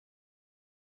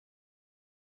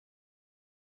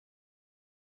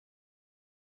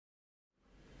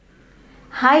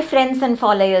Hi friends and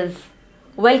followers,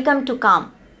 welcome to KALM.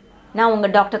 Now unga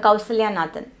Dr. Kausalya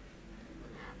Nathan.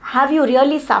 Have you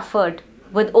really suffered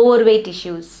with overweight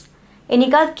issues?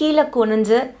 Enikad keela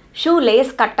konunju shoe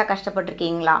lace katta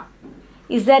kashtapatirukingla?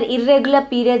 Is there irregular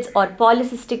periods or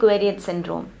polycystic ovarian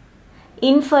syndrome?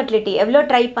 Infertility, evlo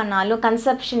try pannalum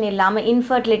conception illama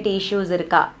infertility issues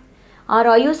irukka? Or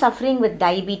are you suffering with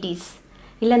diabetes?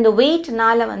 Illa இந்த weight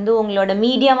நால வந்து உங்களோட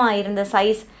மீடியமா இருந்த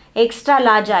size extra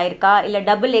large ஆயிருக்கா இல்ல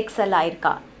double XL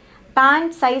ஆயிருக்கா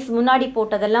pant size முன்னாடி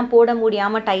போட்டதெல்லாம் போட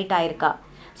முடியாம டைட் ஆயிருக்கா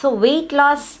சோ weight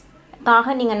loss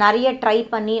காக நீங்க நிறைய ட்ரை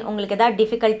பண்ணி உங்களுக்கு ஏதாவது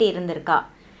டிஃபிகல்ட்டி இருந்திருக்கா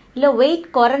இல்ல weight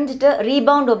குறஞ்சிட்டு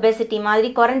ரீபவுண்ட் obesity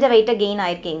மாதிரி குறஞ்ச weight கெயின்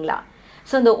ஆயிருக்கீங்களா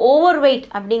சோ இந்த ஓவர் weight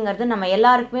அப்படிங்கிறது நம்ம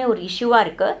எல்லாருக்குமே ஒரு இஷ்யூவா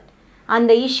இருக்கு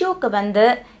அந்த இஷ்யூக்கு வந்து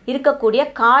இருக்கக்கூடிய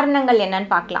காரணங்கள்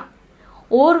என்னன்னு பார்க்கலாம்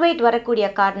overweight வரக்கூடிய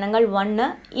காரணங்கள் ஒன்று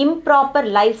improper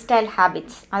lifestyle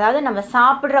habits அதாவது நம்ம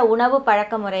சாப்பிடுற உணவு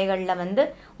பழக்க முறைகள்ல வந்து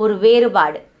ஒரு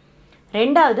வேறுபாடு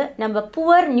ரெண்டாவது நம்ம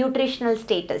poor nutritional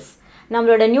status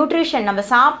நம்மளோட நியூட்ரிஷன் நம்ம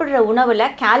சாப்பிடுற உணவுல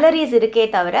கேலரிஸ் இருக்கே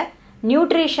தவிர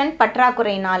நியூட்ரிஷன்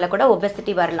பற்றாக்குறையினால கூட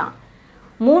obesity வரலாம்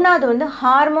மூணாவது வந்து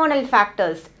ஹார்மோனல்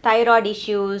ஃபேக்டர்ஸ் தைராய்டு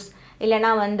இஷ்யூஸ்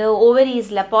இல்லனா வந்து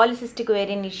ஓவரீஸ்ல பாலிசிஸ்டிக்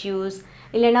ஓவேரியன் இஷ்யூஸ்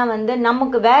இல்லனா வந்து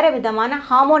நமக்கு வேற விதமான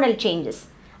ஹார்மோனல் சேஞ்சஸ்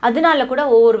அதனால கூட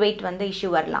ஓவர்வெயிட் வந்து இஷ்யூ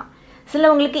வரலாம்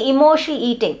சிலவங்களுக்கு இமோஷனல்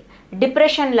ஈட்டிங்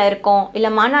டிப்ரெஷன்ல இருக்கும் இல்ல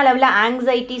மன அளவுல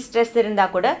ஆங்ஸைட்டி ஸ்ட்ரெஸ் இருந்தா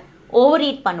கூட ஓவர்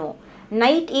ஈட் பண்ணுவோம்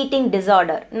நைட் ஈட்டிங்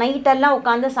டிஸார்டர் நைட் எல்லாம்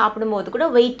உட்கார்ந்து சாப்பிடும்போது கூட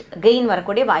வெயிட் கெயின்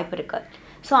வரக்கூடிய வாய்ப்பு இருக்கு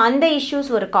சோ அந்த இஷ்யூஸ்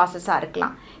ஒரு காசஸா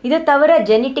இருக்கலாம் இத தவிர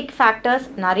ஜெனெடிக் ஃபேக்டர்ஸ்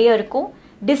நிறைய இருக்கும்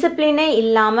டிசிப்ளினே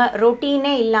இல்லாம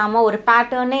ரொட்டீனே இல்லாம ஒரு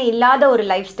பேட்டர்னே இல்லாத ஒரு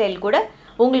லைஃப் ஸ்டைல் கூட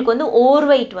உங்களுக்கு வந்து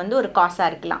ஓவர்வெயிட் வந்து ஒரு காசா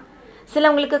இருக்கலாம்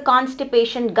சிலவங்களுக்கு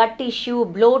கான்ஸ்டிபேஷன் கட் இஷ்யூ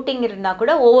ப்ளோட்டிங் இருந்தா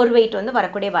கூட ஓவர்வெயிட் வந்து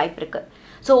வரக்கூடிய வாய்ப்பு இருக்கு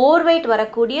சோ ஓவர்வெயிட்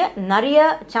வரக்கூடிய நிறைய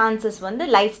சான்சஸ் வந்து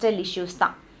லைஃப் ஸ்டைல் இஷ்யூஸ்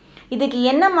தான் இதுக்கு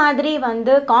என்ன மாதிரி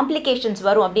வந்து காம்ப்ளிகேஷன்ஸ்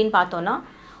வரும் அப்படின்னு பார்த்தோம்னா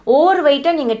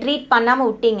ஓவர்வெயிட்டை நீங்க ட்ரீட் பண்ணாம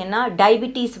விட்டீங்கன்னா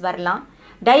டயபிட்டிஸ் வரலாம்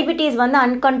டயபிட்டிஸ் வந்து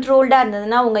அன்கண்ட்ரோல்டா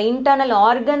இருந்ததுன்னா உங்க இன்டர்னல்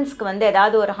ஆர்கன்ஸ்க்கு வந்து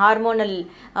ஏதாவது ஒரு ஹார்மோனல்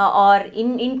ஆர்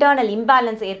இன்டர்னல்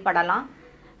இம்பேலன்ஸ் ஏற்படலாம்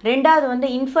ரெண்டாவது வந்து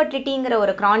இன்ஃபர்டிலிட்டிங்கிற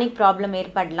ஒரு கிரானிக் ப்ராப்ளம்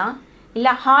ஏற்படலாம் இல்ல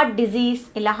ஹார்ட் டிசீஸ்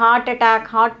இல்ல ஹார்ட் அட்டாக்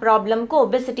ஹார்ட் ப்ராப்ளம்க்கு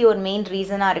obesity ஒரு மெயின்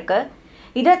ரீசனா இருக்கு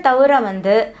இத தவிர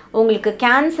வந்து உங்களுக்கு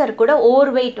கேன்சர் கூட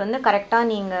ஓவர்வெயிட் வந்து கரெக்ட்டா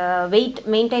நீங்க weight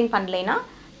மெயின்टेन பண்ணலைனா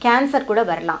கேன்சர் கூட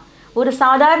வரலாம் ஒரு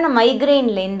சாதாரண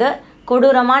மைக்ரேன்ல இருந்து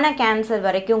கொடூரமான கேன்சர்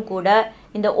வரைக்கும் கூட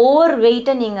இந்த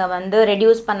ஓவர்வெயிட்டை நீங்க வந்து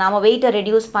ரெடியூஸ் பண்ணாம வெயிட்டை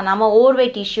ரெடியூஸ் பண்ணாம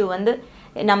ஓவர்வெயிட் இஷ்யூ வந்து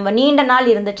நம்ம நீண்ட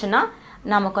நாள் இருந்துச்சுன்னா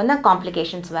நமக்கு வந்து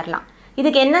காம்ப்ளிகேஷன்ஸ் வரலாம்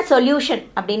இதுக்கு என்ன சொல்யூஷன்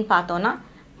அப்படினு பார்த்தோம்னா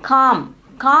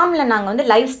KALMல நாங்க வந்து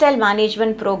லைஃப்ஸ்டைல்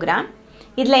மேனேஜ்மென்ட் ப்ரோக்ராம்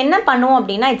இதுல என்ன பண்ணுவோம்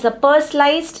அப்படினா it's a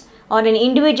personalised or an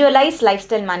individualized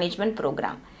lifestyle management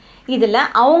program இதுல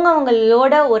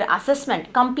அவங்களோட ஒரு அசஸ்மென்ட்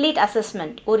கம்ப்ளீட்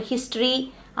அசஸ்மென்ட் ஒரு ஹிஸ்டரி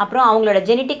அப்புறம் அவங்களோட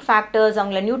ஜெனெடிக் ஃபேக்டர்ஸ்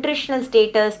அவங்களோட நியூட்ரிஷனல்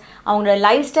ஸ்டேட்டஸ் அவங்களோட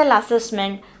லைஃப்ஸ்டைல்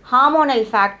அசஸ்மென்ட் ஹார்மோனல்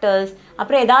ஃபேக்டர்ஸ்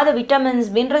அப்புறம் ஏதாவது விட்டமின்ஸ்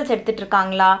மினரல்ஸ் எடுத்துட்டு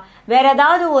இருக்காங்களா வேற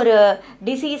ஏதாவது ஒரு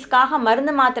டிசீஸ்க்காக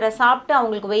மருந்து மாத்திரை சாப்பிட்டு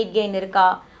அவங்களுக்கு weight gain இருக்கா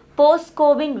போஸ்ட்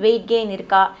கோவிட் weight gain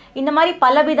இருக்கா இந்த மாதிரி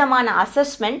பலவிதமான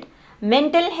அசஸ்மென்ட்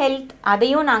மென்டல் ஹெல்த்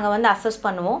அதையும் நாங்க வந்து அசஸ்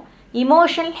பண்ணுவோம்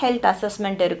இமோஷனல் ஹெல்த்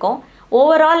அசஸ்மென்ட் இருக்கும்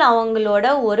ஓவரால் அவங்களோட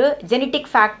ஒரு genetic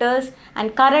factors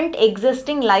and current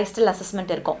existing lifestyle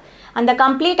assessment இருக்கும் அந்த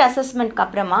கம்ப்ளீட் அசஸ்மென்ட்க்கு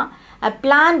அப்புறமா a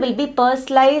plan will be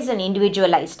personalized and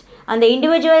individualized அந்த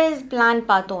individualized plan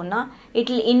பார்த்தோம்னா it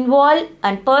will involve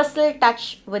a personal touch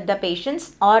with the patients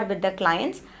or with the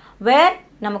clients where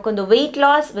நமக்கு இந்த weight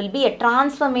loss will be a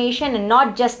transformation and not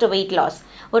just a weight loss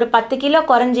ஒரு 10 kilo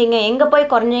குறஞ்சீங்க எங்க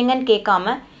போய் குறஞ்சீங்கன்னு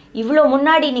கேட்காம இவ்ளோ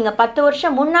முன்னாடி நீங்க 10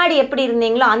 வருஷம் முன்னாடி எப்படி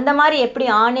இருந்தீங்களோ அந்த மாதிரி எப்படி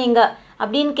ஆனீங்க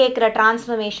அப்படிን கேக்குற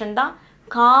டிரான்ஸ்ஃபர்மேஷன் தான்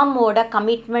KALMோட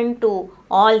commitment to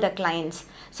all the clients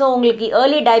so உங்களுக்கு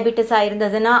early diabetes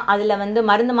இருந்ததுனா அதுல வந்து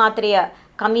மருந்து மாத்திரையை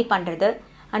கம்மி பண்றது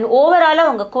and overall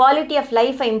உங்க quality of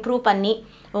life improve பண்ணி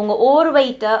உங்க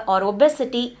overweight or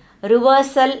obesity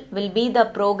reversal will be the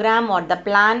program or the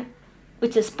plan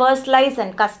which is personalized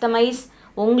and customized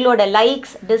உங்களோட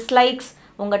likes dislikes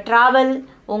உங்க travel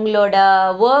உங்களோட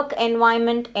work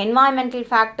environment environmental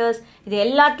factors இது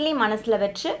எல்லாத்தையும் மனசுல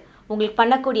வெச்சு உங்களுக்கு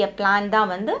பண்ணக்கூடிய plan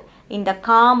தான் வந்து இந்த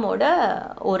KALMோட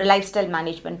ஒரு lifestyle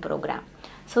management program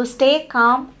so stay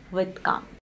calm with KALM